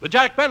The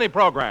Jack Benny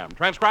Program,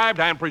 transcribed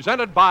and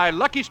presented by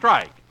Lucky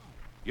Strike.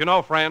 You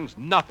know, friends,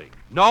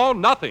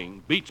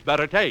 nothing beats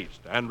better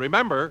taste. And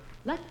remember,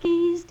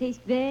 Lucky's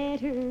taste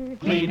better.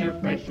 Cleaner,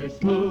 fresher,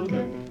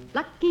 smoother.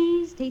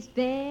 Lucky's taste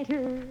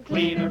better.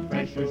 Cleaner,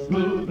 fresher,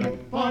 smoother.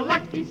 For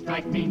Lucky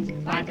Strike means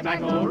fine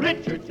tobacco,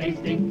 richer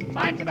tasting,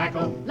 fine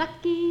tobacco.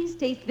 Lucky's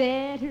taste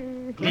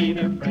better.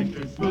 Cleaner,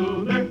 fresher,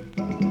 smoother.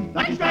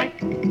 Lucky Strike,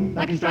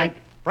 Lucky Strike.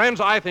 friends,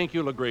 I think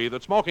you'll agree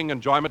that smoking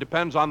enjoyment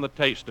depends on the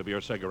taste of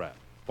your cigarette.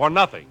 For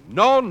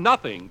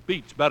nothing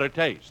beats better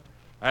taste.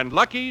 And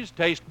Lucky's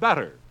taste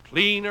better,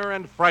 cleaner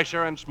and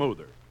fresher and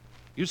smoother.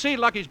 You see,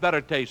 Lucky's better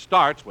taste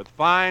starts with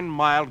fine,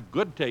 mild,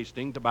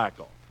 good-tasting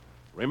tobacco.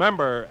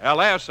 Remember,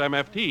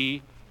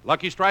 LSMFT,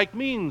 Lucky Strike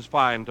means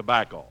fine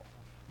tobacco.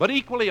 But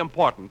equally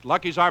important,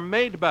 Lucky's are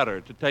made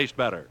better to taste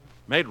better,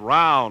 made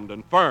round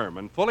and firm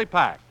and fully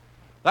packed.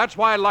 That's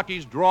why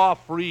Lucky's draw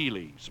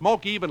freely,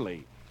 smoke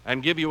evenly,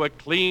 and give you a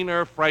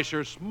cleaner,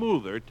 fresher,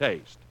 smoother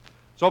taste.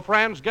 So,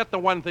 friends, get the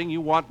one thing you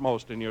want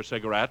most in your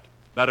cigarette,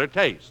 better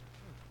taste.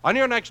 On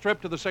your next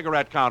trip to the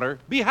cigarette counter,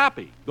 be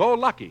happy, go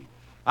Lucky.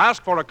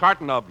 Ask for a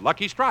carton of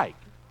Lucky Strike.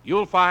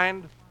 You'll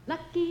find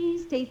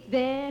Lucky's taste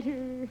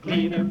better.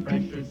 Cleaner,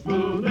 fresher,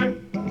 smoother.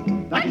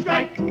 Lucky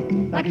Strike,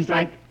 Lucky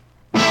Strike.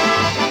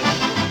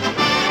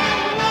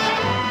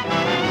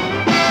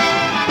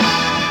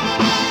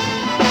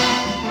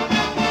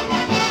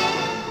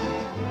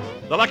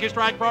 the Lucky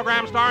Strike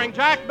program starring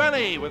Jack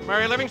Benny with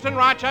Mary Livingston,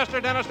 Rochester,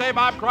 Dennis Day,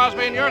 Bob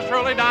Crosby, and yours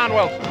truly, Don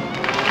Wilson.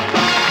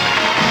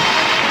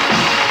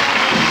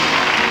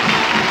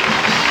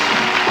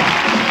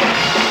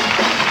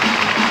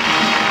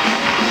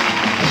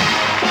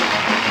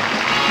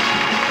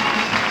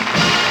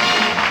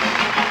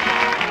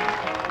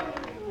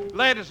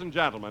 Ladies and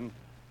gentlemen,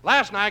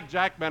 last night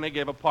Jack Benny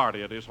gave a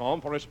party at his home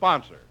for his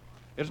sponsor.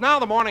 It's now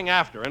the morning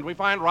after, and we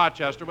find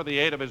Rochester, with the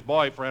aid of his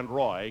boyfriend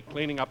Roy,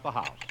 cleaning up the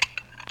house.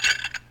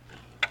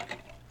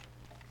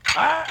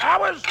 I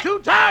was too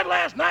tired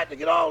last night to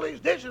get all these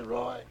dishes,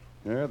 Roy.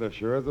 Yeah, there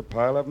sure is a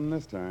pile of them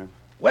this time.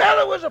 Well,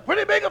 it was a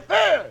pretty big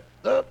affair.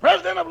 The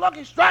president of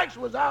Lucky Strikes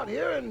was out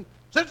here, and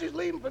since he's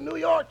leaving for New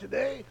York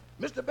today,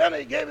 Mr.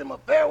 Benny gave him a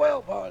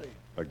farewell party.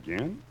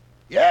 Again?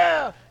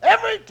 Yeah,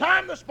 every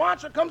time the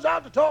sponsor comes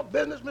out to talk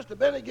business, Mr.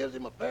 Benny gives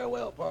him a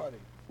farewell party.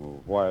 Well,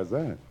 why is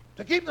that?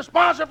 To keep the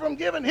sponsor from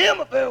giving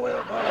him a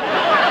farewell party.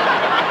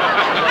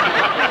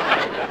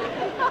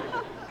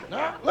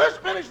 Now, let's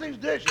finish these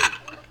dishes.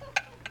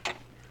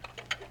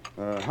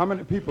 How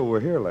many people were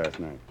here last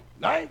night?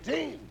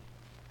 19.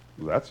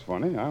 Well, that's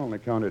funny. I only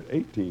counted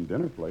 18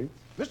 dinner plates.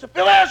 Mr.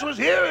 Phillips was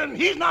here, and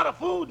he's not a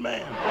food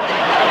man.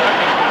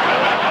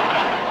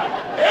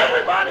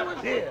 Everybody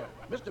was here.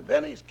 Mr.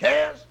 Benny's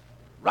cast,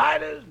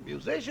 writers,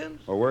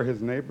 musicians. Oh, were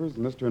his neighbors,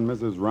 Mr. and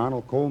Mrs.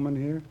 Ronald Coleman,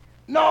 here?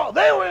 No,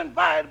 they were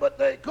invited, but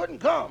they couldn't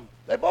come.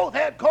 They both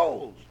had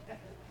colds.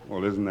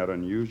 Well, isn't that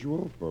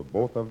unusual for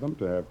both of them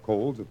to have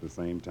colds at the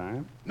same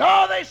time?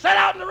 No, they sat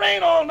out in the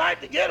rain all night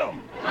to get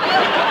them.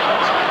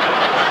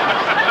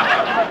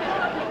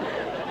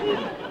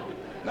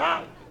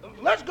 Now,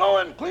 let's go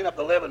and clean up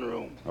the living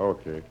room.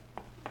 Okay.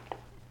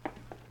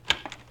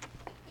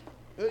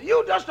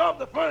 You dust off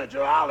the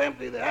furniture, I'll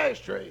empty the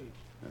ashtrays.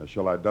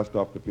 Shall I dust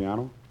off the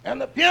piano?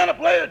 And the piano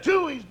player,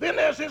 too. He's been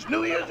there since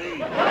New Year's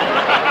Eve.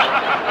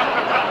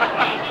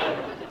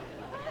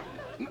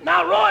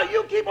 Now, Roy,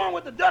 you keep on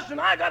with the dusting.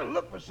 I got to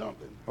look for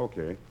something.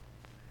 Okay.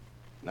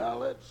 Now,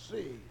 let's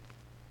see.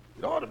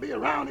 It ought to be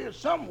around here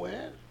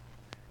somewhere.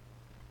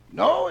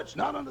 No, it's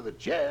not under the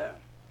chair.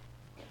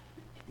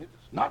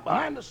 It's not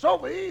behind the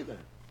sofa either.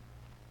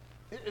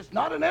 It's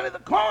not in any of the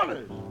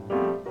corners.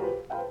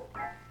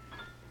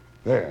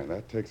 There,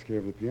 that takes care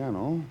of the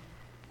piano.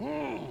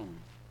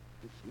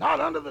 It's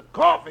not under the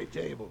coffee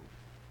table.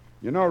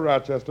 You know,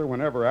 Rochester,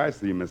 whenever I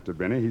see Mr.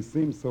 Benny, he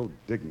seems so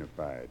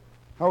dignified.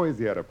 How is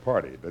he at a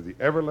party? Does he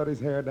ever let his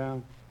hair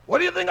down? What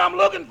do you think I'm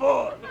looking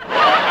for?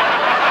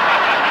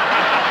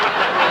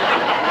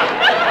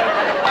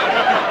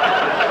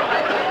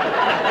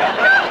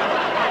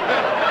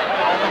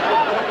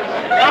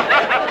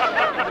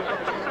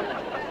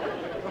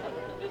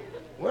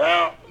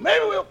 Well,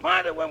 maybe we'll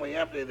find it when we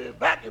empty the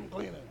vacuum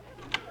cleaner.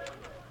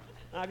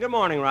 Good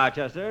morning,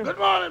 Rochester. Good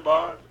morning,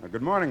 boys.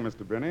 Good morning,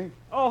 Mr. Benny.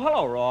 Oh,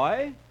 hello,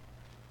 Roy.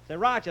 Say,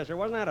 Rochester,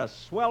 wasn't that a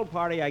swell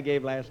party I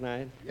gave last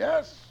night?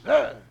 Yes,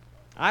 sir.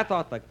 I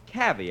thought the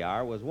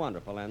caviar was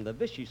wonderful and the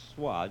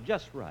vichyssoise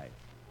just right.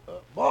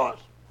 Boss.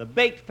 The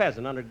baked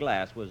pheasant under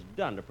glass was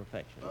done to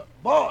perfection.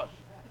 Boss.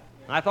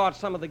 I thought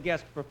some of the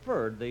guests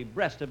preferred the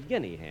breast of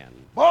guinea hen.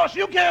 Boss,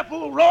 you can't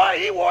fool Roy.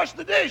 He washed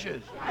the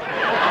dishes.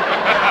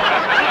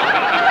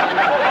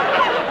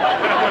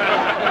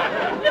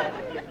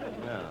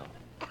 No.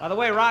 By the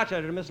way,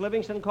 Rochester, did Miss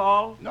Livingston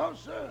call? No,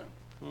 sir.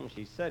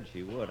 She said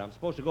she would. I'm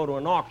supposed to go to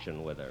an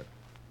auction with her.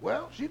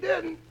 Well, she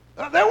didn't.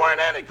 There weren't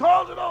any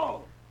calls at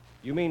all.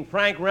 You mean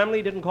Frank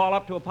Remley didn't call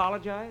up to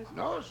apologize?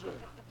 No, sir.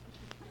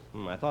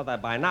 I thought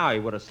that by now he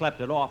would have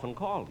slept it off and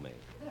called me.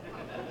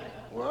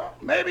 Well,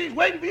 maybe he's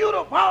waiting for you to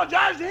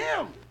apologize to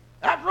him.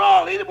 After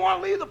all, he didn't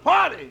want to leave the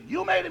party.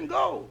 You made him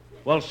go.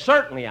 Well,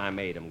 certainly I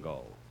made him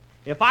go.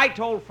 If I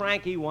told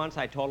Frankie once,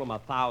 I told him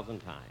 1,000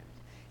 times.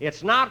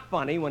 It's not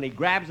funny when he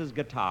grabs his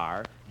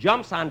guitar,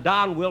 jumps on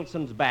Don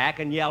Wilson's back,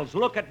 and yells,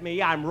 "Look at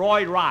me, I'm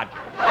Roy Rogers."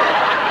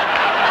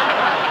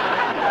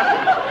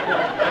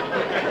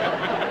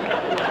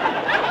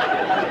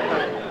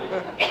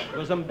 It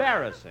was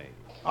embarrassing.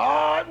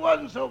 Oh, it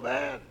wasn't so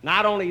bad.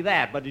 Not only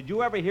that, but did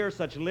you ever hear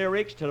such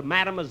lyrics to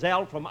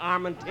Mademoiselle from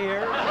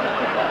Armentières?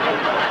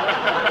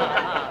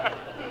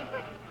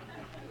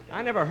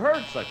 I never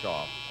heard such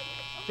often.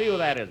 See who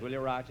that is, will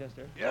you,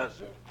 Rochester? Yes,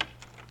 sir.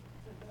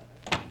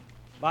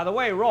 By the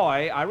way,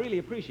 Roy, I really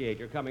appreciate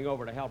your coming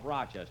over to help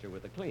Rochester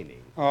with the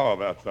cleaning. Oh,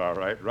 that's all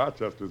right.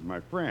 Rochester's my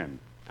friend.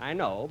 I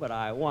know, but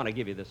I want to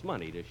give you this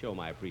money to show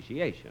my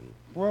appreciation.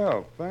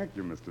 Well, thank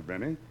you, Mr.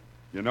 Benny.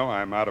 You know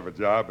I'm out of a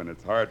job, and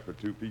it's hard for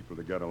two people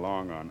to get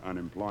along on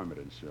unemployment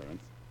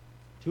insurance.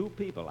 2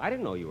 people. I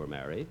didn't know you were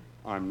married.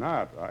 I'm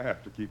not. I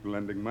have to keep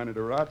lending money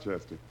to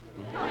Rochester.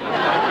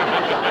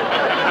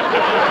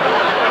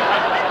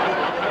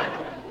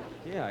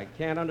 Yeah, I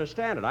can't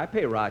understand it. I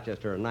pay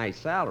Rochester a nice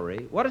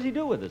salary. What does he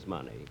do with his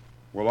money?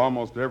 Well,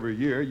 almost every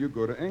year you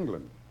go to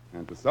England.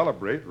 And to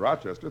celebrate,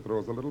 Rochester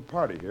throws a little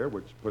party here,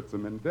 which puts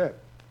him in debt.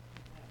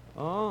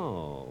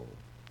 Oh.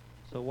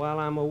 So while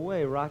I'm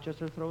away,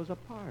 Rochester throws a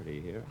party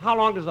here. How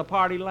long does the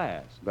party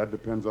last? That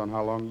depends on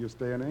how long you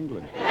stay in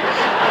England.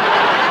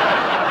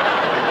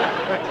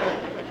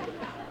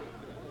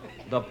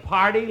 The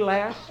party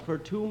lasts for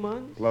 2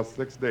 months? Plus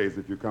 6 days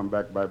if you come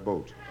back by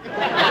boat.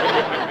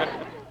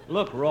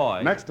 Look,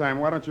 Roy. Next time,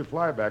 why don't you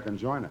fly back and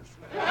join us?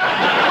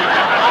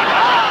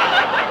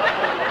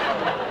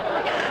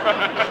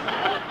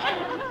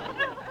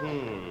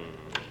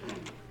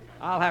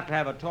 I'll have to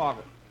have a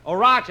talk. Oh,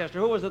 Rochester,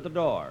 who was at the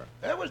door?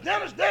 It was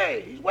Dennis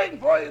Day. He's waiting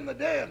for you in the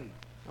den.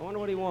 I wonder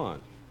what he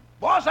wants.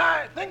 Boss,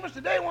 I think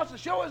Mr. Day wants to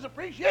show his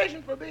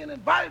appreciation for being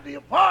invited to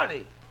your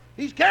party.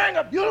 He's carrying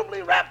a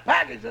beautifully wrapped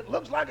package that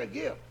looks like a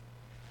gift.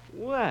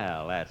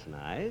 Well, that's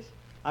nice.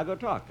 I'll go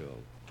talk to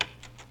him.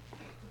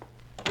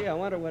 Gee, I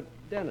wonder what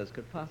Dennis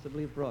could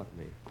possibly have brought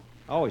me.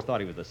 I always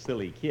thought he was a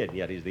silly kid, and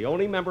yet he's the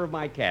only member of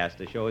my cast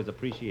to show his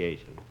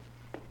appreciation.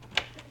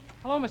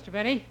 Hello, Mr.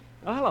 Benny.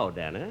 Oh, hello,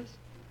 Dennis.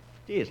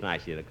 Gee, it's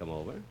nice of you to come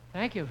over.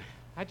 Thank you.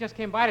 I just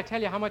came by to tell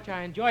you how much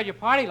I enjoyed your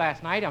party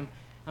last night. I'm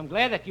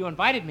glad that you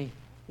invited me.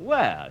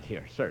 Well,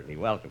 you're certainly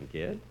welcome,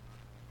 kid.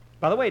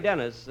 By the way,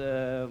 Dennis,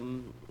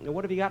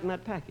 what have you got in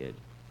that package?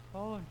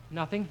 Oh,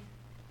 nothing.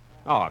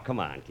 Oh, come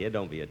on, kid.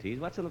 Don't be a tease.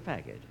 What's in the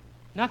package?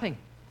 Nothing.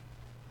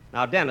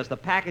 Now, Dennis, the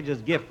package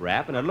is gift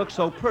wrap, and it looks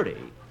so pretty.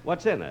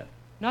 What's in it?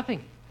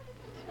 Nothing.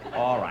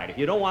 All right. If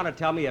you don't want to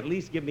tell me, at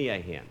least give me a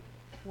hint.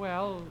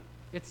 Well,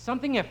 it's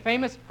something a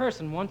famous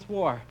person once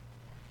wore.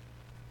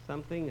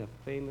 Something a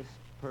famous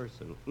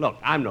person. Look,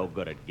 I'm no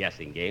good at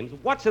guessing games.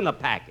 What's in the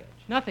package?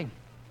 Nothing.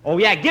 Oh,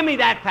 yeah, give me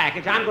that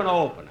package. I'm going to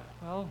open it.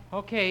 Well,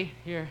 okay.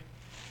 Here.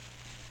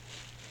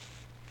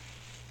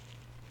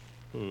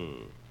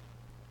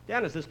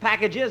 Dennis, this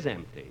package is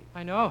empty.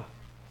 I know.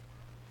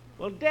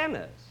 Well,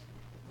 Dennis,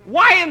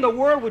 why in the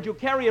world would you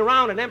carry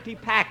around an empty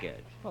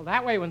package? Well,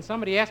 that way when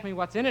somebody asks me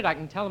what's in it, I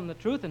can tell them the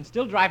truth and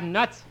still drive them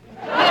nuts.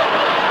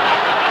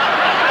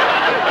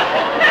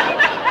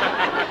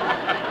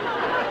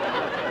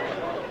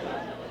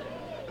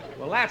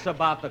 Well, that's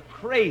about the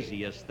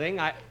craziest thing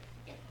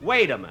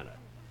Wait a minute.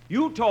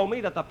 You told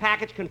me that the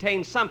package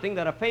contains something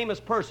that a famous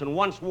person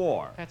once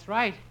wore. That's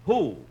right.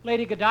 Who?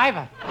 Lady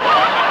Godiva.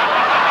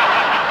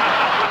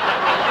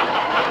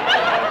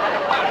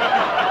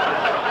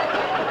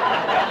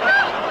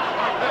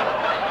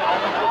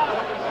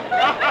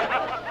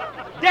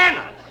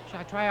 Dennis! Shall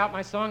I try out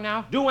my song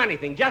now? Do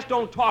anything. Just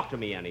don't talk to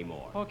me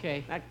anymore.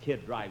 Okay. That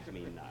kid drives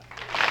me nuts.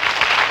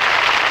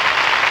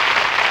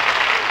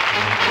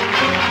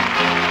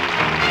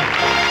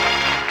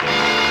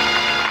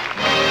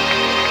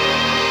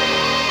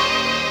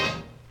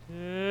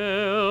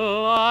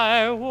 Till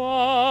I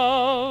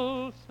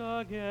waltz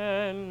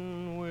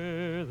again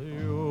with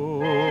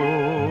you,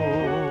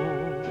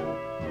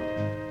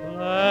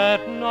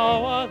 let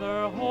no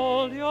other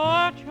hold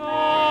your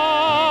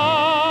charm.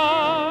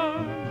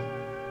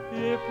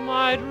 If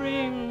my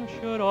dreams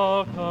should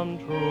all come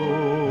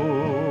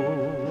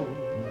true,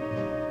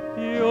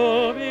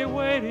 you'll be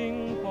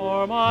waiting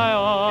for my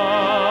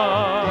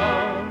arm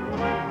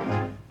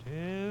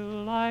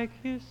till I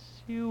kiss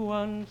you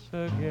once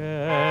again.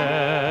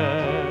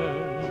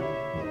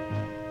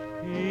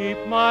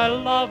 Keep my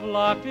love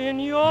locked in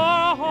your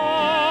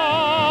heart.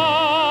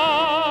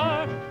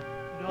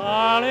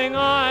 Darling,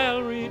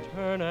 I'll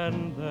return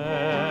and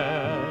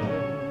then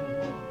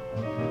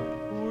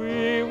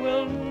we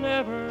will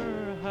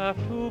never have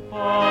to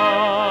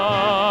part.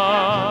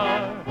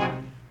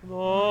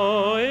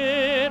 Though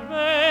it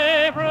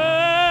may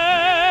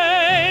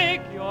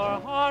break your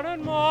heart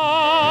and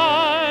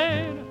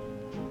mine,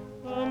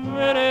 the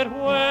minute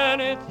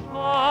when it's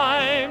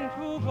time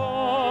to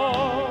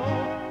go,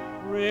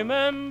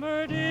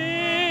 remember,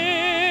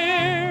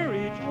 dear,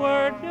 each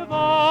word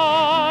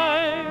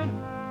divine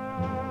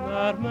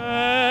that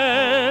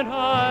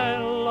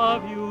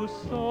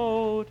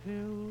so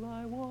till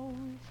I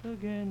waltz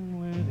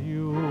again with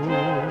you.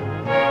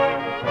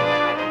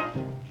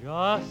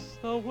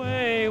 Just the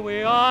way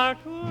we are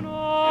tonight,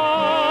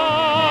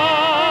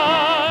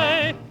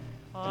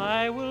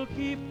 I will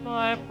keep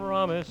my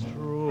promise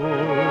true.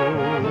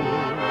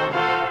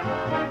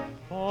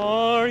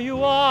 For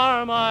you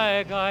are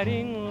my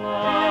guiding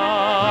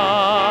light,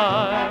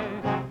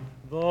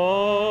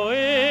 though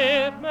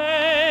it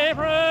may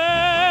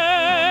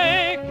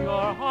break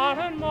your heart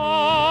and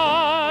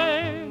mine.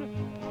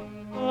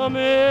 A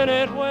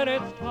minute when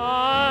it's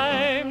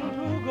time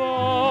to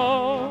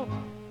go,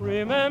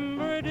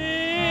 remember,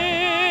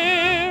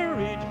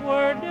 dear, each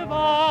word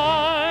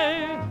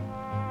divine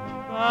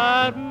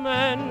that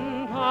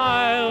meant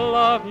I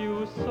love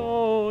you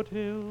so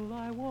till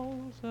I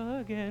waltz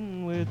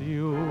again with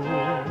you.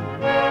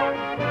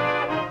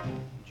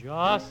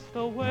 Just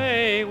the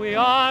way we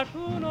are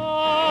tonight,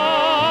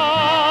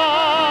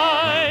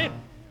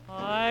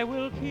 I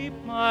will keep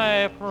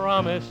my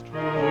promise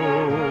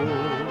true.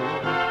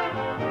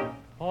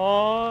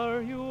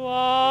 For you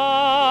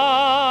are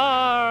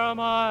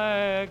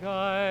my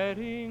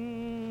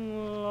guiding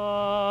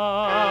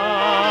light.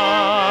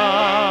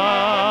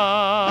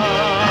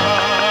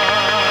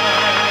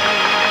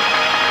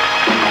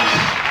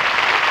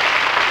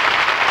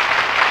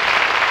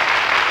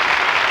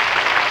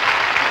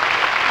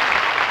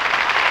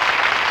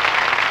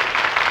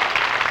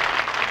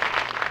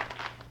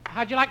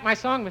 How'd you like my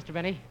song, Mr.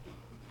 Benny?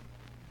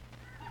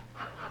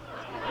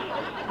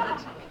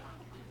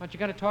 Aren't you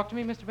going to talk to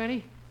me, Mr.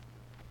 Benny?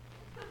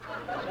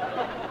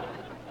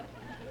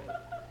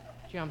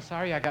 Gee, I'm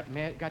sorry I got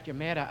you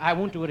mad. I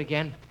won't do it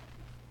again.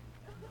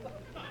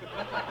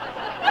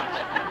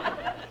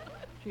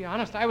 Gee,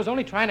 honest, I was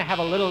only trying to have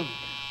a little...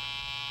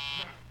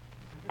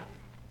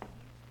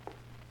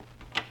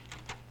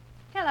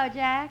 Hello,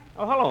 Jack.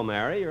 Oh, hello,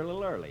 Mary. You're a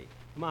little early.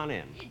 Come on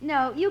in.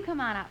 No, you come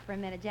on up for a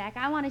minute, Jack.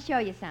 I want to show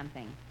you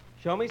something.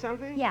 Show me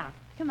something? Yeah,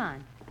 come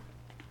on.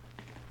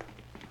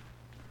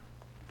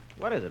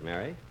 What is it,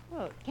 Mary?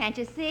 Well, can't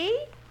you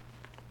see?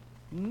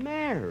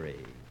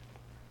 Mary.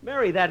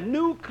 Mary, that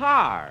new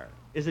car.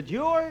 Is it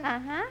yours?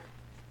 Uh-huh.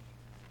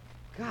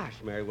 Gosh,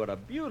 Mary, what a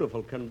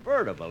beautiful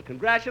convertible.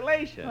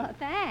 Congratulations. Well,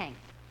 thanks.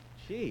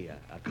 Gee,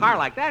 a car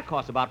like that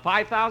costs about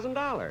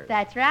 $5,000.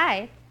 That's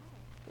right.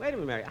 Wait a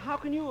minute, Mary. How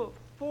can you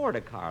afford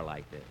a car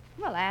like this?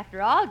 Well,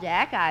 after all,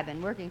 Jack, I've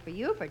been working for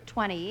you for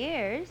 20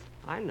 years.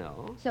 I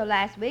know. So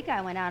last week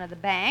I went out to the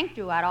bank,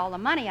 drew out all the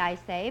money I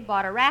saved,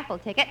 bought a raffle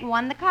ticket, and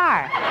won the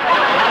car.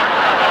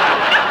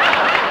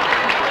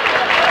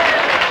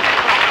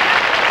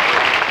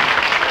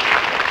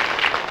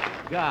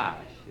 Gosh.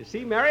 You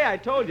see, Mary, I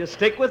told you,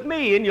 stick with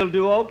me and you'll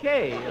do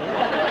okay.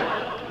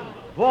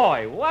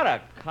 Boy, what a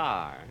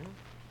car.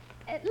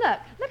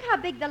 Look how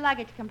big the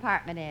luggage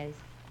compartment is.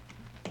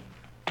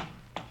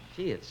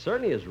 Gee, it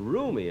certainly is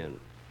roomy and...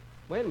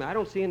 Wait a minute, I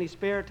don't see any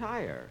spare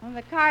tire. Well,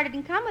 the car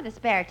didn't come with a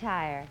spare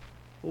tire.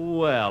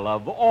 Well,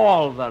 of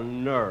all the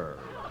nerve.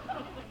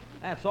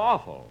 That's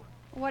awful.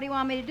 What do you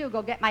want me to do,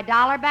 go get my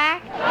dollar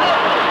back?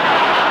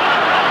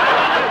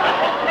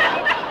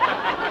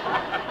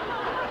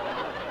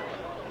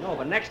 No,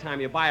 but next time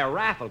you buy a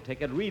raffle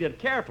ticket, read it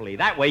carefully.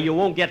 That way you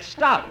won't get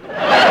stuck.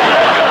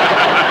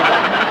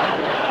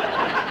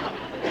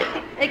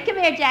 Come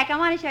here, Jack. I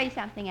want to show you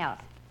something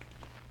else.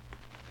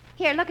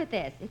 Here, look at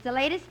this. It's the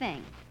latest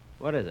thing.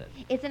 What is it?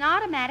 It's an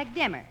automatic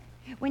dimmer.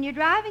 When you're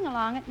driving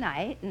along at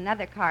night and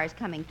other cars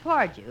coming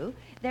toward you,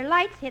 their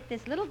lights hit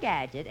this little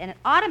gadget and it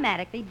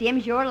automatically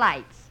dims your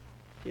lights.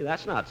 Gee,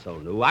 that's not so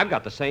new. I've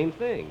got the same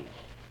thing.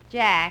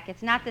 Jack,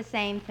 it's not the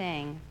same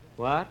thing.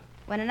 What?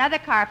 When another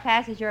car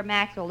passes your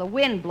Maxwell, the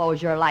wind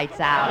blows your lights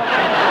out.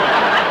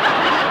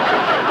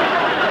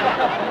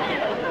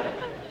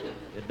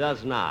 It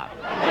does not.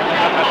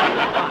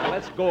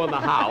 Let's go in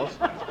the house.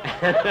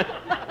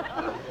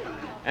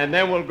 And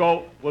then we'll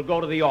go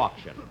to the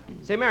auction.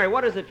 Say, Mary,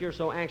 what is it you're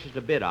so anxious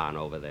to bid on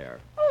over there?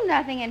 Oh,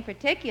 nothing in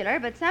particular,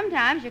 but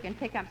sometimes you can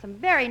pick up some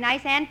very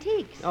nice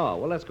antiques. Oh,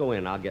 well, let's go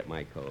in. I'll get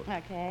my coat.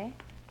 Okay.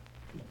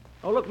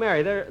 Oh, look,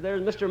 Mary,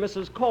 there's Mr. and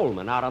Mrs.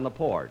 Coleman out on the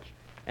porch.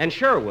 And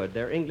Sherwood,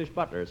 their English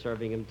butler,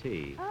 serving him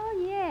tea.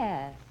 Oh,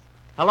 yes.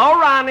 Hello,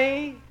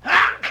 Ronnie.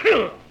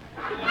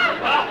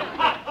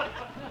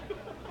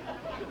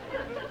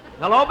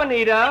 Hello,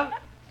 Benita.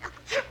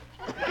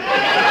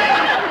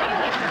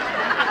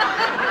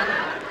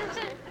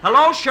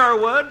 Hello,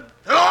 Sherwood.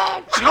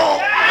 Hello.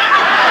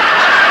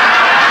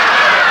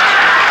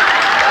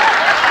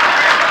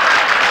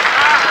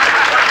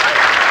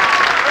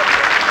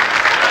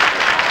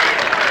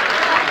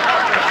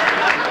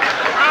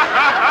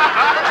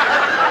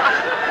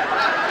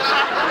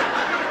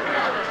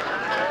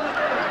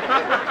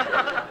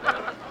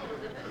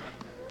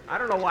 I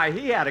don't know why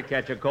he had to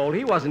catch a cold.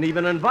 He wasn't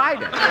even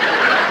invited.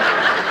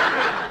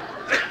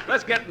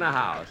 Let's get in the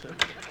house.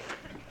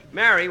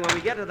 Mary, when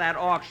we get to that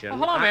auction... Oh,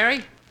 hello,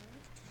 Mary.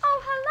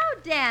 Oh,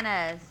 hello,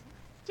 Dennis.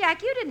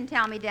 Jack, you didn't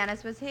tell me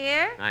Dennis was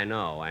here. I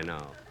know.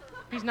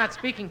 He's not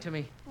speaking to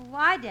me.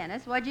 Why,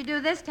 Dennis? What'd you do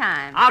this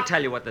time? I'll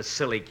tell you what the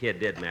silly kid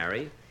did,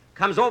 Mary.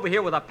 comes over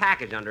here with a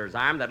package under his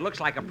arm that looks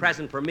like a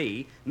present for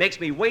me, makes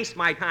me waste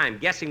my time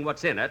guessing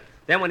what's in it,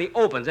 then when he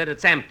opens it,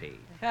 it's empty.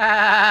 Dennis,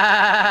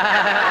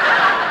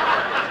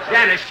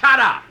 shut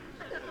up.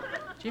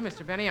 Gee,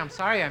 Mr. Benny, I'm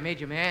sorry I made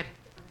you mad.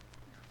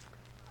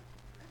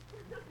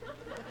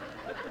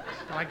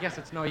 So I guess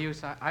it's no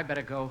use. I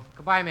better go.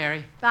 Goodbye,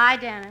 Mary. Bye,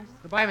 Dennis.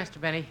 Goodbye, Mr.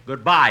 Benny.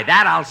 Goodbye.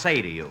 That I'll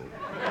say to you.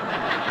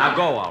 Now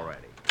go already.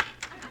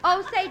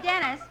 Oh, say,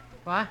 Dennis,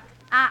 What?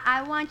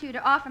 I want you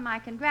to offer my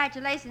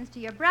congratulations to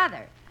your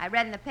brother. I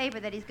read in the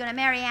paper that he's going to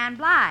marry Ann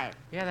Blythe.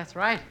 Yeah, that's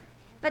right.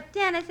 But,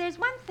 Dennis, there's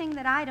one thing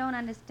that I don't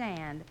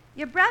understand.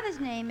 Your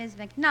brother's name is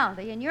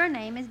McNulty, and your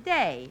name is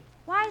Day.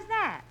 Why is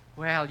that?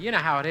 Well, you know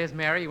how it is,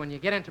 Mary. When you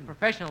get into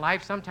professional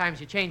life, sometimes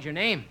you change your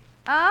name.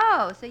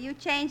 Oh, so you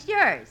changed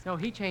yours. No,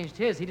 he changed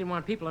his. He didn't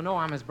want people to know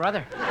I'm his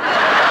brother.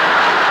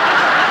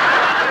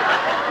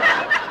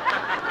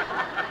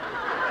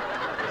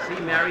 See,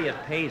 Mary, it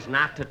pays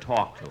not to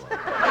talk to her.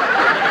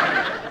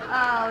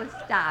 Oh,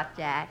 stop,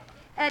 Jack.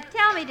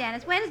 Tell me,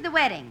 Dennis, when's the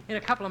wedding? In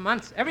a couple of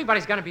months,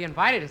 everybody's going to be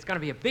invited. It's going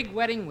to be a big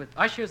wedding with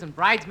ushers and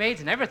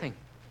bridesmaids and everything.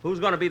 Who's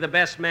going to be the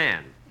best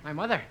man? My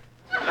mother.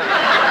 I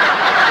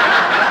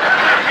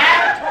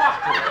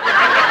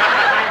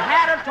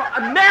had to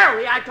talk.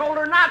 Mary, I told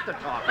her not to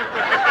talk.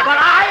 But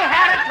I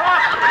had to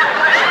talk.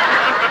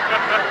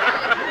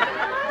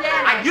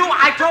 Dennis.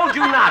 I told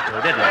you not to,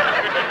 didn't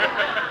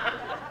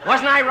I?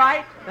 Wasn't I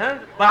right? Huh?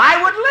 But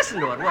I wouldn't listen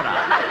to it, would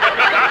I?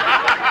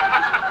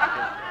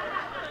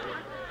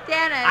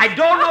 Dennis. I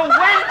don't know when to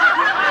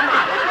keep my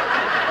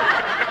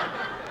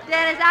mouth.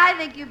 Dennis, I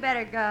think you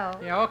better go.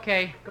 Yeah,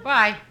 okay.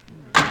 Goodbye.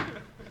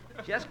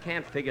 Just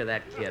can't figure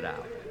that kid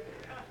out.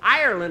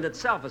 Ireland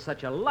itself is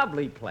such a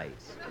lovely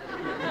place.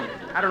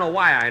 I don't know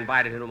why I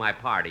invited him to my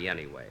party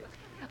anyway.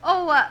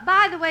 Oh,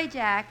 by the way,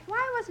 Jack,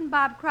 why wasn't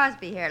Bob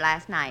Crosby here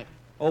last night?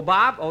 Oh,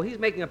 Bob? Oh, he's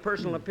making a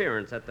personal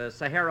appearance at the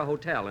Sahara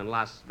Hotel in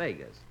Las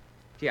Vegas.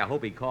 Gee, I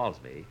hope he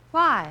calls me.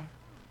 Why?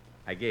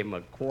 I gave him a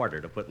quarter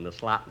to put in the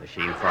slot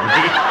machine for me.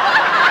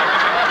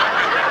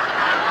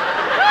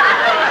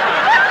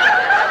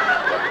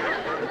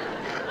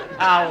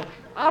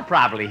 I'll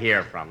probably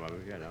hear from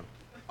him, you know.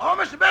 Oh,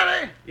 Mr.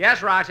 Benny,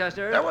 Yes,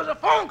 Rochester? there was a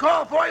phone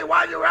call for you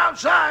while you were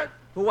outside.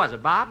 Who was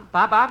it, Bob?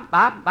 Bob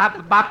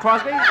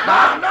Crosby? No,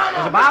 Bob? no,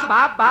 Was it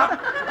Bob?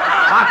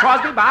 Bob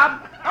Crosby?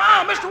 Bob?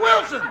 Oh, Mr.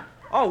 Wilson.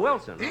 Oh,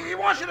 Wilson. He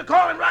wants you to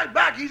call him right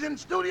back. He's in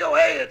Studio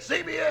A at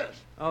CBS.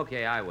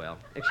 Okay, I will.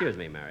 Excuse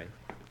me, Mary.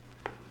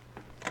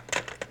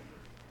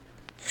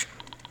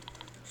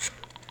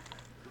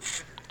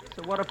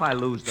 So what if I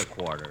lose the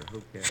quarter?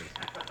 Who cares?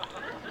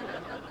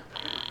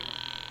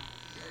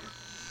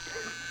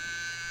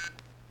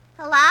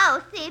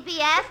 Hello,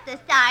 CBS, the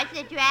star's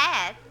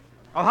address.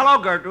 Oh, hello,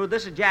 Gertrude.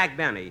 This is Jack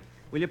Benny.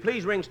 Will you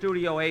please ring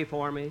Studio A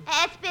for me?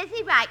 It's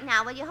busy right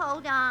now. Will you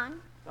hold on?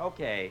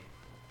 Okay.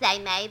 Say,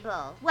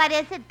 Mabel. What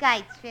is it,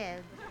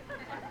 Gertrude?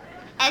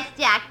 It's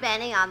Jack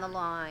Benny on the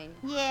line.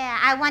 Yeah,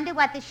 I wonder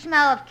what the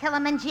schmo of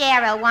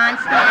Kilimanjaro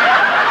wants now.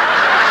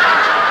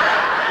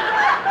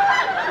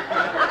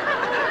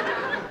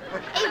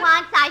 He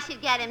wants I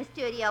should get him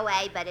Studio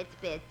A, but it's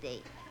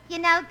busy. You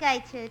know,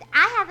 Gertrude,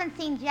 I haven't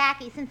seen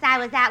Jackie since I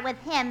was out with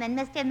him and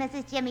Mr. and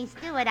Mrs. Jimmy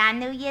Stewart on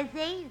New Year's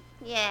Eve.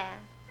 Yeah.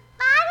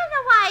 I don't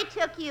know why he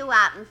took you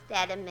out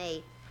instead of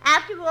me.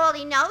 After all,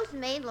 he knows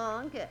me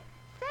longer.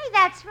 Say,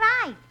 that's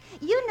right.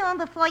 You knew him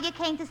before you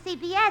came to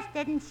CBS,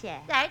 didn't you?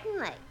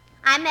 Certainly.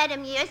 I met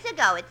him years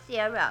ago at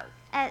Ciro's.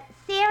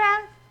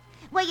 Ciro's?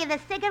 Were you the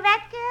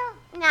cigarette girl?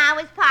 No, I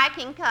was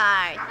parking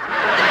cars.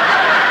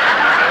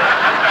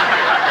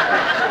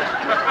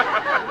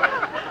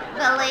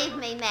 Believe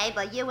me,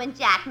 Mabel, you and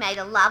Jack made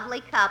a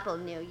lovely couple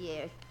New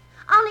Year's.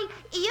 Only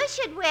you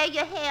should wear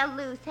your hair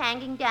loose,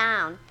 hanging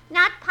down,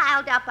 not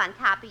piled up on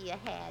top of your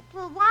head.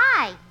 Well,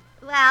 why?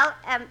 Well,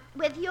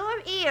 with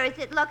your ears,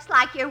 it looks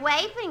like you're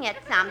waving at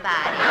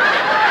somebody.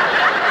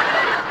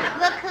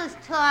 Look who's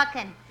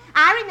talking.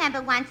 I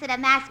remember once at a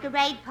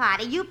masquerade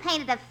party, you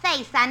painted a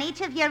face on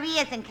each of your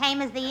ears and came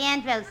as the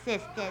Andrews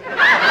sisters.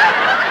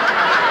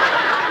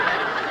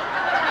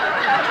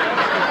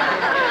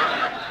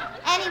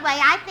 Anyway,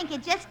 I think you're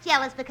just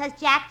jealous because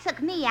Jack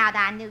took me out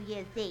on New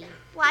Year's Eve.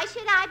 Why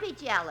should I be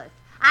jealous?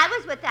 I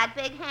was with that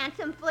big,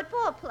 handsome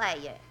football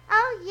player.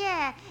 Oh,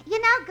 yeah. You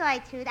know,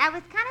 Gertrude, I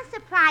was kind of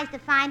surprised to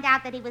find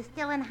out that he was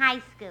still in high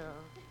school.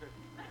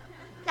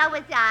 So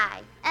was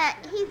I.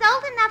 He's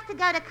old enough to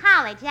go to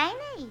college, ain't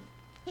he?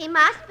 He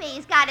must be.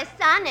 He's got a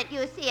son at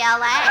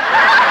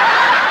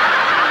UCLA.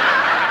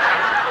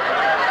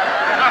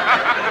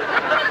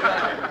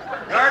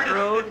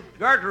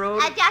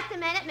 Gertrude. Just a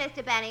minute,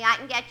 Mr. Benny. I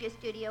can get you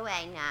Studio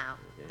A now.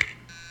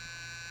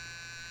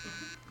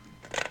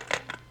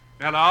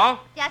 Hello?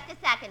 Just a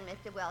second,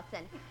 Mr.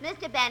 Wilson.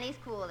 Mr. Benny's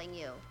calling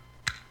you.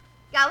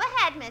 Go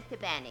ahead, Mr.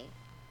 Benny.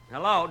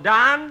 Hello,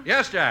 Don?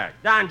 Yes, Jack.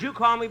 Don, did you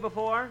call me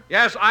before?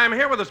 Yes, I'm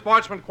here with the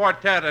Sportsman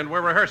Quartet, and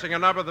we're rehearsing a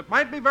number that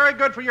might be very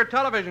good for your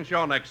television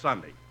show next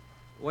Sunday.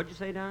 What'd you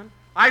say, Don?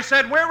 I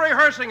said we're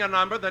rehearsing a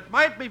number that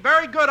might be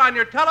very good on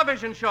your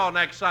television show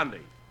next Sunday.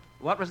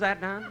 What was that,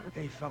 Don?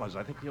 Hey, fellas,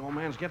 I think the old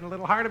man's getting a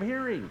little hard of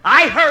hearing.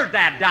 I heard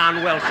that,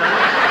 Don Wilson.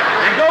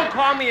 And don't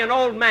call me an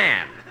old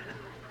man.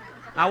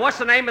 Now, what's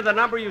the name of the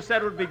number you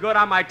said would be good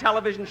on my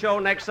television show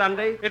next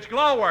Sunday? It's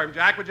Glowworm,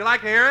 Jack. Would you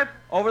like to hear it?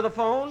 Over the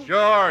phone?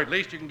 Sure. At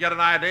least you can get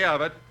an idea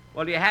of it.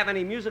 Well, do you have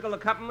any musical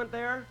accompaniment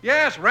there?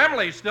 Yes,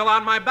 Remley's still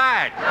on my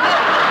back.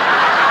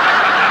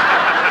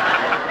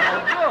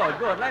 Oh,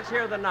 good. Let's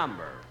hear the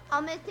number.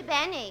 Oh, Mr.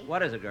 Benny.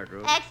 What is it,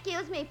 Gertrude?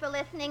 Excuse me for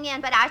listening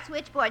in, but our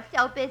switchboard's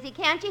so busy.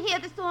 Can't you hear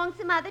the song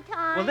some other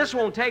time? Well, this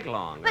won't take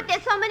long. But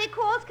there's so many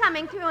calls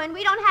coming through, and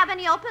we don't have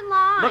any open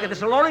lines. Look, this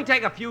will only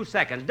take a few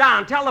seconds.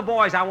 Don, tell the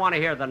boys I want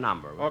to hear the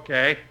number.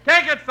 Okay.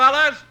 Take it,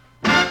 fellas.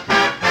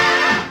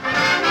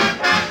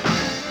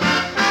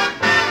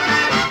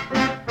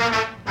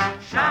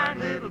 Shine,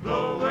 little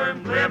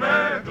glowworm,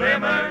 glimmer,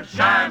 glimmer.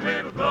 Shine,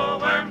 little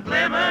glowworm,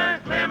 glimmer,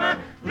 glimmer.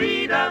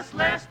 Lead us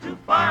lest too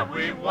far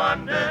we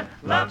wander.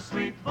 Love's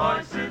sweet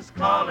voices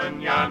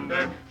calling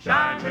yonder.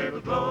 Shine,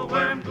 little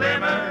glowworm,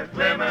 glimmer,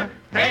 glimmer.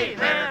 Hey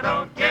there,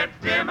 don't get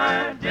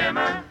dimmer,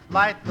 dimmer.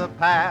 Light the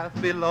path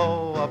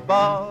below,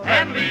 above,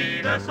 And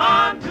lead us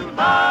on to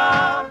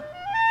love.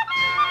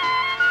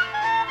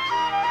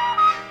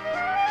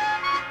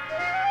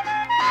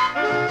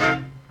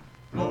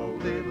 Glow,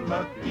 little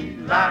lucky,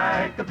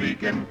 like a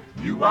beacon.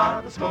 You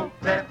are the smoke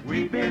that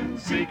we've been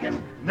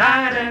seeking.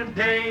 Night and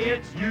day,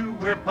 it's you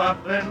we're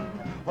puffin'.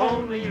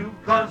 Only you,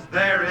 'cause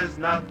there is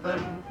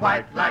nothing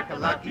quite like a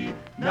lucky,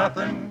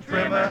 nothing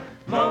trimmer.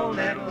 Glow,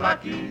 little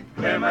lucky,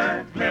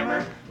 glimmer,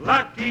 glimmer.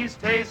 Lucky's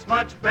taste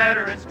much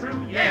better, it's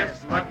true,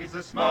 yes. Lucky's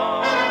a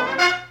small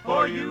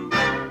for you.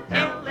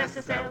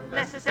 LSSL,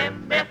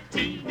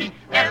 SSMFT,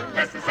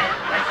 LSSL,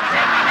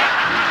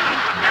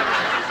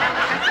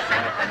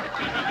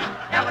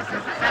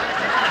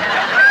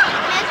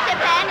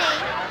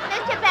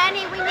 Mr.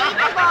 Benny, we need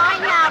the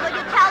line now. Will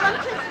you tell them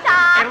to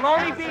stop? It'll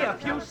only be a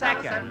few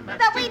seconds.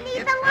 But we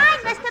need the line.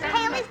 Mr.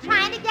 Paley's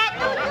trying to get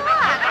New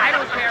York. I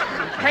don't care.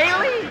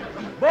 Haley?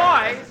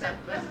 Boys,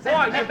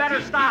 you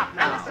better stop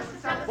now.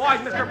 Boys,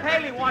 Mr.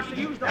 Paley wants to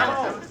use the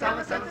phone.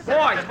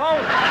 Boys,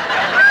 hold it.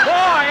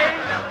 Boys,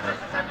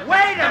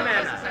 wait a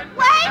minute.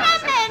 Wait a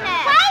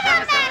minute. Wait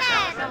a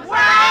minute.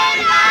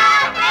 Wait a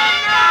minute.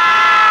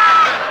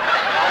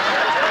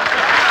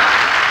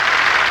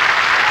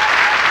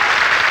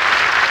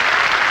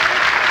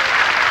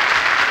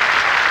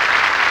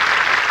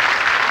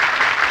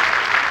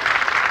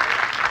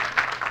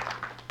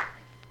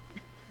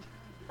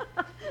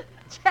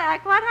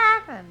 Jack, what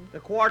happened? The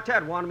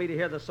quartet wanted me to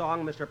hear the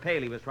song Mr.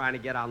 Paley was trying to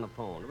get on the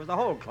phone. It was the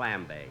whole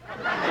clam bake.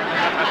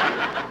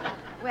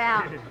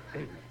 Well,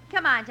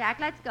 come on, Jack,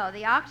 let's go.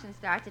 The auction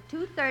starts at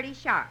 2:30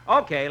 sharp.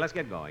 Okay, let's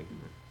get going.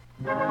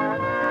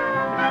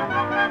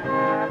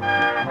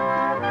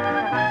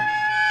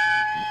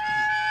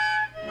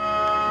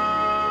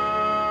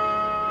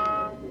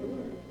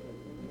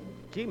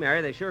 Gee,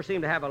 Mary, they sure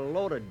seem to have a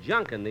load of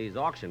junk in these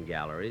auction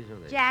galleries,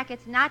 don't they? Jack,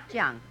 it's not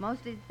junk. Most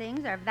of these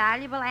things are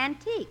valuable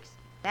antiques.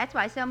 That's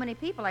why so many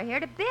people are here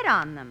to bid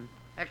on them.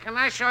 Can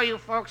I show you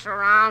folks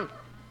around?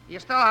 You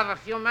still have a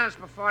few minutes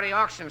before the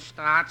auction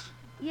starts.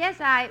 Yes,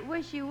 I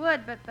wish you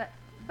would, but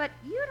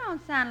you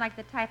don't sound like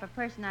the type of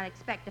person I'd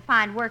expect to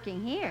find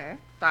working here.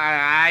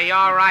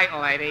 You're right,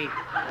 lady.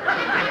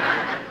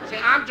 See,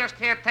 I'm just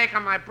here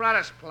taking my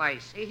brother's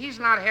place. He's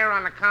not here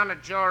on account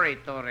of jury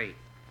duty.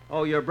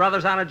 Oh, your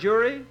brother's on a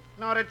jury?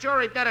 No, the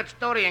jury did its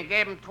duty and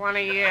gave him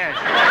 20 years.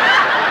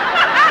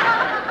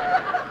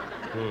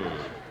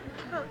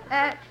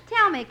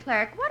 Tell me,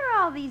 clerk, what are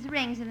all these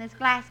rings in this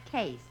glass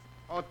case?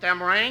 Oh,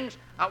 them rings?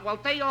 Well,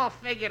 they all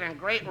figured in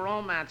great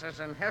romances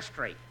in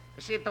history.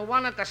 You see, the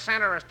one at the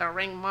center is the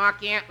ring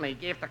Mark Antony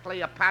gave to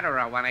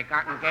Cleopatra when they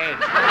got engaged.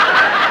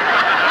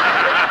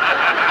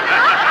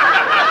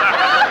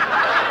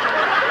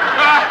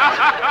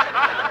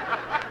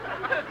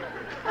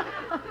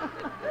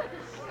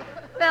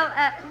 Well,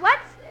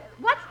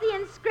 what's the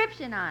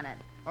inscription on it?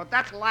 Oh,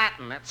 that's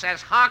Latin. It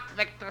says, Hoc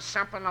Victor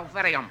Semper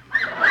Novidium.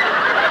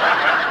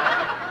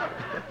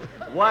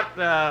 What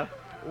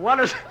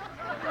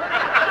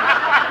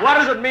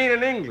does it mean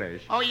in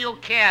English? Oh, you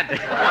kid.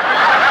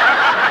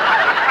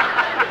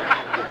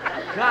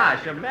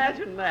 Gosh,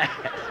 imagine that.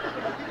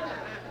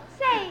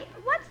 Say,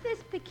 what's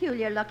this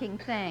peculiar-looking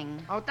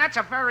thing? Oh, that's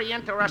a very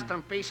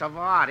interesting piece of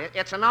art.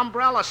 It's an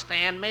umbrella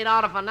stand made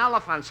out of an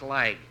elephant's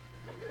leg.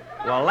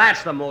 Well,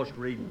 that's the most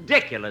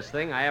ridiculous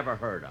thing I ever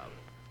heard of.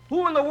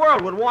 Who in the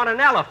world would want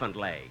an elephant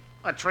leg?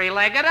 A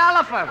three-legged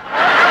elephant.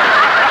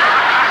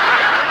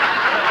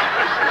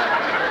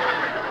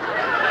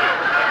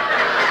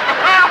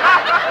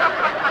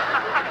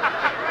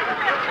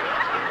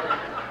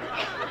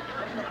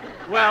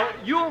 Well,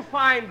 you'll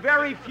find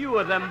very few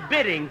of them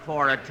bidding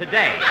for it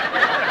today.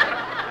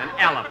 An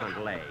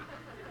elephant leg.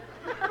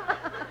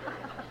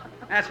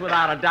 That's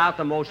without a doubt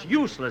the most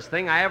useless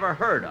thing I ever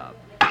heard of.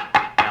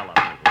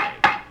 Elephant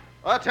leg.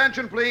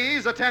 Attention,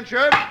 please,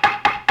 attention.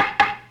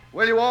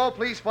 Will you all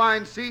please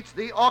find seats?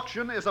 The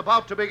auction is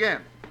about to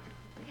begin.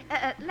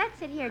 Let's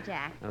sit here,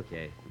 Jack.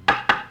 Okay.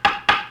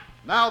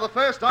 Now, the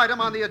first item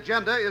on the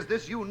agenda is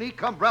this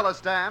unique umbrella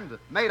stand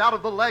made out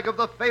of the leg of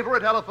the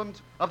favorite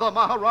elephant of the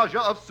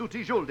Maharaja of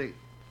Suti Juldi.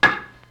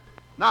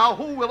 Now,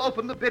 who will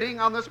open the bidding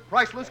on this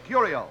priceless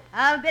curio?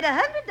 I'll bid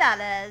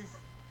 $100.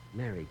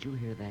 Mary, did you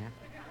hear that?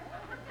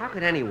 How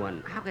could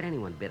anyone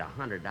bid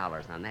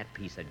 $100 on that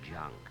piece of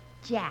junk?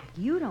 Jack,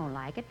 you don't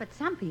like it, but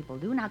some people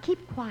do. Now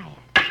keep quiet.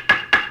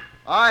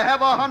 I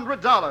have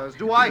 $100.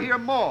 Do I hear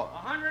more?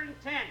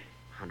 110.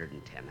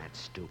 110, that's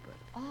stupid.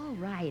 All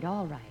right,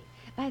 all right.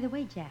 By the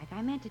way, Jack,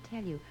 I meant to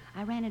tell you,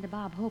 I ran into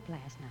Bob Hope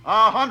last night.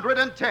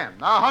 110.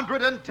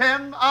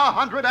 110.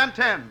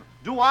 110.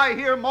 Do I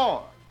hear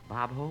more?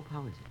 Bob Hope,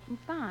 how is it?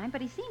 Fine,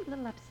 but he seemed a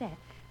little upset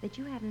that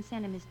you haven't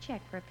sent him his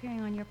check for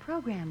appearing on your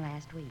program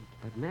last week.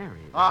 But, Mary...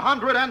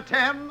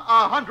 110.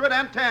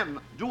 110.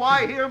 Do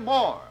I hear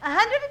more?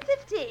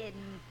 115.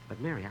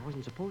 But, Mary, I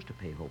wasn't supposed to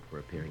pay Hope for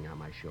appearing on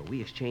my show. We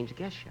exchanged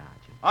guest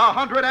charges.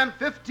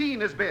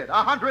 115 is bid.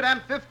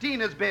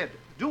 115 is bid.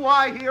 Do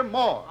I hear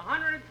more?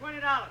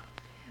 $120.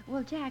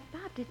 Well, Jack,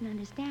 Bob didn't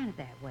understand it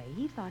that way.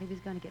 He thought he was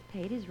going to get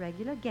paid his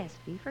regular guest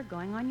fee for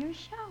going on your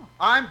show.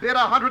 I'm bid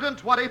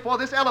 120 for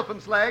this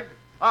elephant's leg.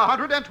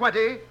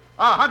 120.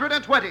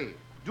 120.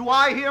 Do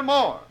I hear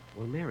more?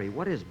 Well, Mary,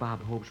 what is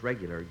Bob Hope's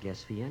regular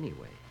guest fee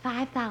anyway?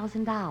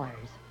 $5,000.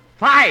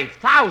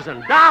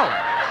 $5,000?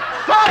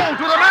 Sold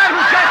to the man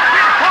who just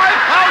bid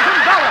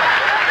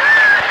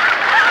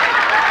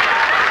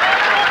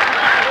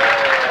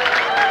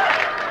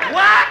 $5,000!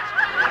 What?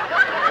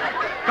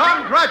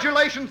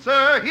 Congratulations,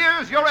 sir.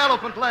 Here's your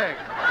elephant leg.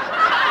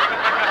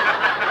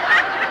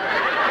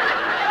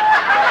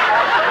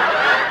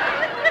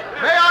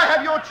 May I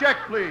have your check,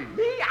 please?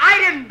 Me? I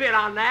didn't bid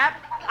on that.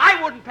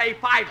 I wouldn't pay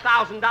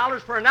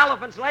 $5,000 for an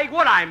elephant's leg,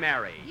 would I,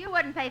 Mary? You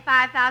wouldn't pay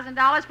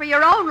 $5,000 for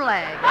your own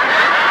leg.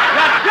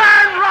 You're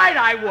darn right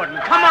I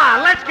wouldn't. Come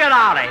on, let's get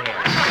out of here.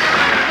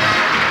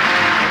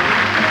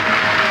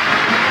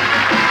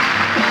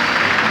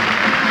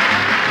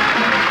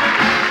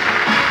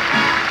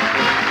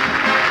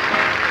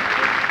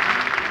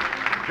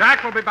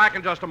 Jack will be back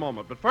in just a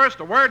moment, but first,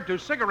 a word to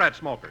cigarette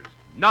smokers.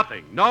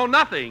 Nothing, no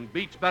nothing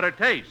beats better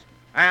taste.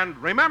 And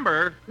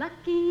remember...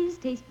 Lucky's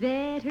taste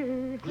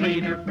better.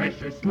 Cleaner,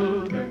 fresher,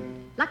 smoother.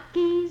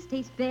 Lucky's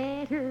taste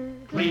better.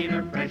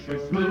 Cleaner, fresher,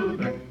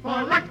 smoother.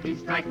 For Lucky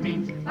Strike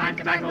means fine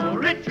tobacco,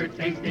 richer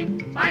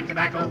tasting, fine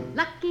tobacco.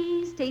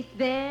 Lucky's taste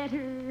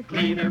better.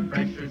 Cleaner,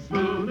 fresher,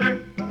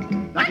 smoother.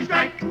 Lucky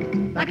Strike,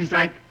 Lucky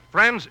Strike.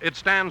 Friends, it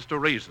stands to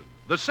reason.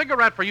 The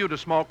cigarette for you to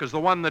smoke is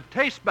the one that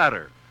tastes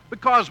better.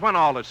 Because when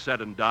all is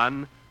said and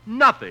done,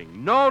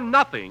 nothing, no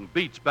nothing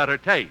beats better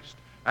taste.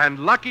 And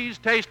Lucky's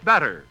taste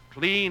better,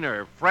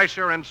 cleaner,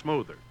 fresher, and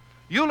smoother.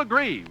 You'll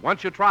agree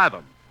once you try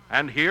them.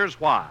 And here's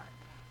why.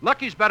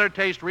 Lucky's better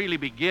taste really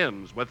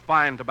begins with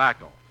fine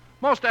tobacco.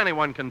 Most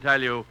anyone can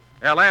tell you,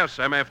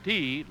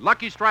 LSMFT,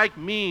 Lucky Strike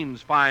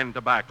means fine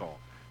tobacco.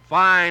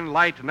 Fine,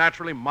 light,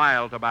 naturally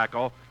mild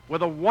tobacco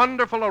with a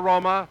wonderful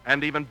aroma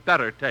and even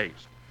better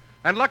taste.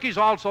 And Lucky's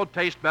also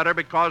taste better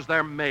because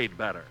they're made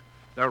better.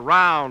 They're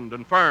round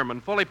and firm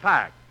and fully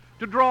packed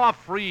to draw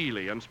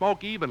freely and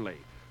smoke evenly,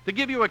 to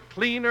give you a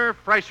cleaner,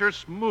 fresher,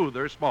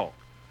 smoother smoke.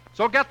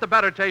 So get the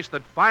better taste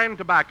that fine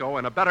tobacco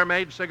and a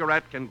better-made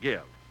cigarette can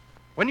give.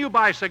 When you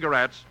buy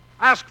cigarettes,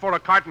 ask for a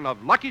carton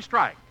of Lucky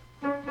Strike.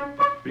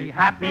 Be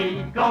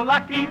happy, go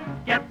lucky,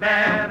 get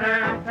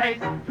better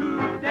taste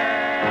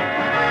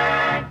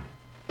today.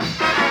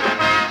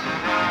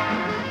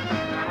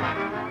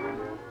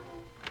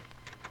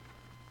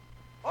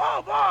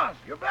 Oh, boss,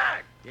 you're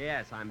back.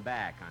 Yes, I'm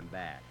back.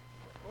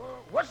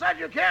 What's that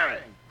you're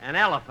carrying? An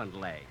elephant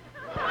leg.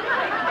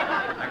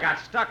 I got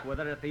stuck with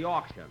it at the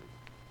auction.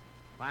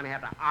 Finally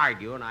had to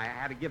argue, and I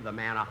had to give the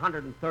man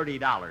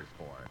 $130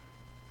 for it.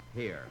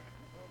 Here.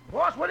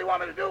 Boss, what do you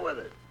want me to do with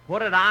it?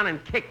 Put it on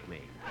and kick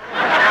me.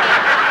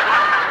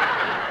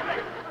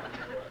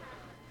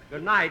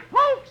 Good night,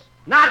 folks.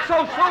 Not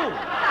so soon.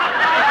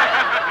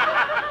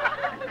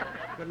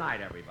 Good night,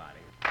 everybody.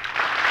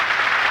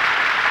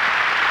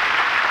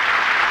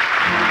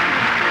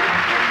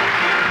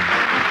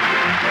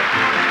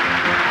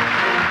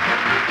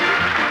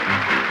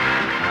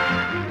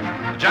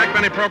 The Jack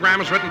Benny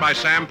program is written by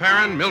Sam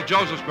Perrin, Milt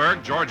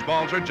Josephsberg, George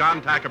Balzer,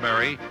 John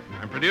Tackerberry,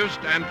 and produced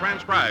and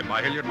transcribed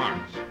by Hilliard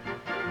Marks.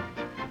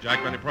 The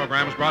Jack Benny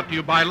program is brought to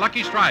you by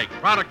Lucky Strike,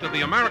 product of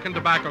the American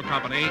Tobacco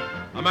Company,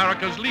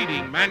 America's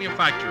leading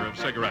manufacturer of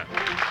cigarettes.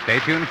 Stay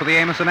tuned for the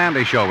Amos and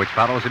Andy Show, which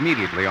follows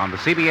immediately on the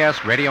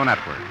CBS Radio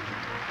Network.